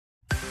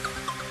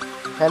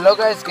Hello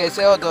guys,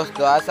 कैसे हो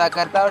दोस्तों। आशा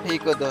करता हूँ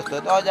ठीक हो दोस्तों।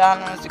 तो आज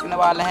हम सीखने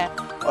वाले हैं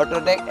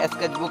ऑटोडेस्क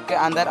स्केचबुक के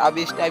अंदर अब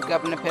इस टाइप के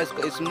अपने फेस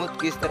को स्मूथ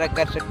किस तरह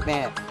कर सकते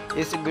हैं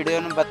इस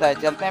वीडियो में बताया।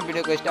 चलते हैं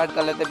वीडियो को स्टार्ट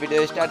कर लेते हैं।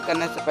 वीडियो स्टार्ट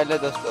करने से पहले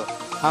दोस्तों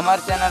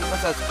हमारे चैनल को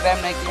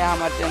सब्सक्राइब नहीं किया,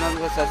 हमारे चैनल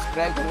को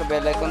सब्सक्राइब करके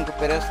बेल आइकन को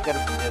प्रेस कर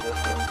दीजिए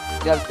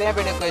दोस्तों। चलते हैं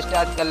वीडियो को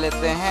स्टार्ट कर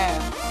लेते हैं।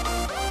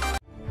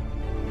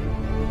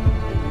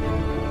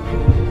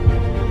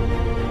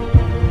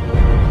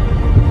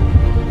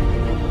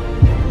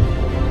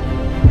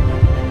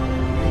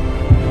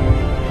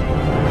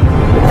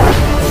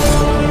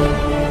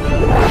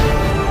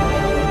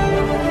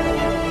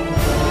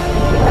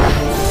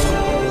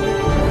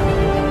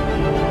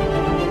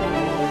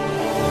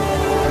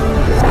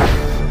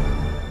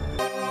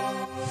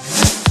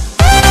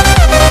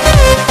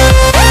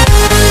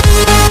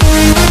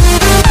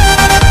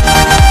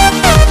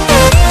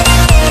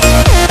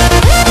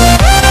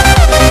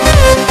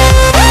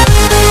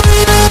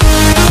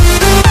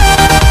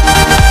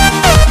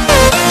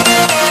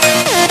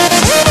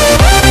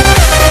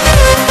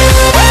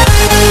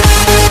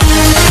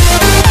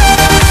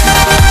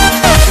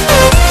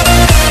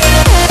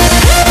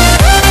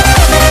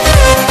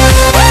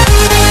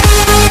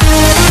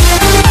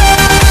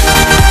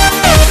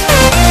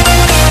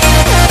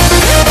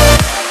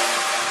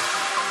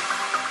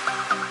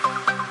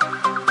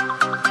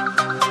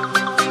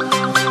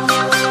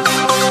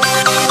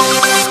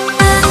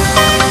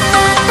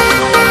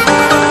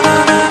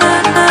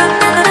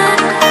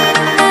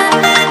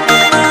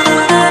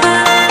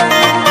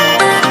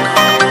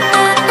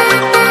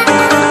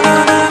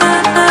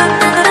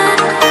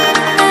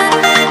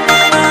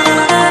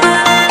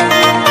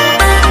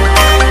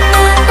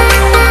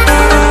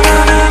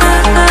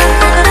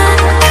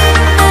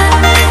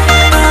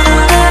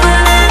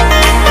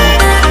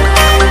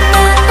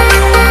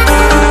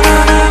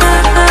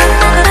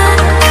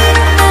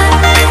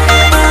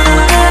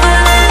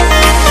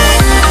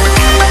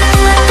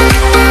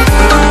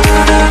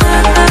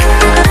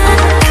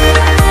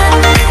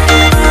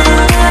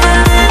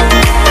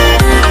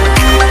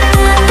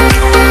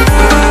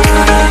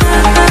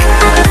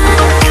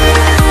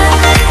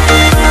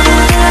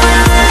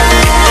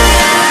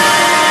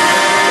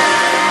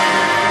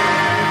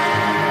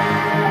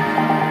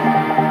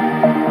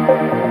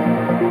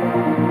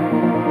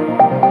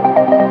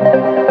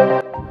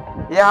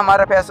 ये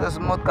हमारा फेस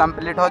स्मूथ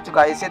कंप्लीट हो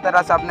चुका है। इसी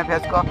तरह से अपने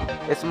फेस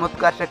को स्मूथ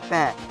कर सकते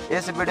हैं।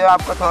 इस वीडियो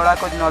आपको थोड़ा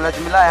कुछ नॉलेज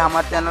मिला है,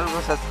 हमारे चैनल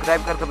को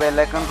सब्सक्राइब करके बेल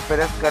आइकन को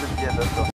प्रेस कर दीजिए दोस्तों।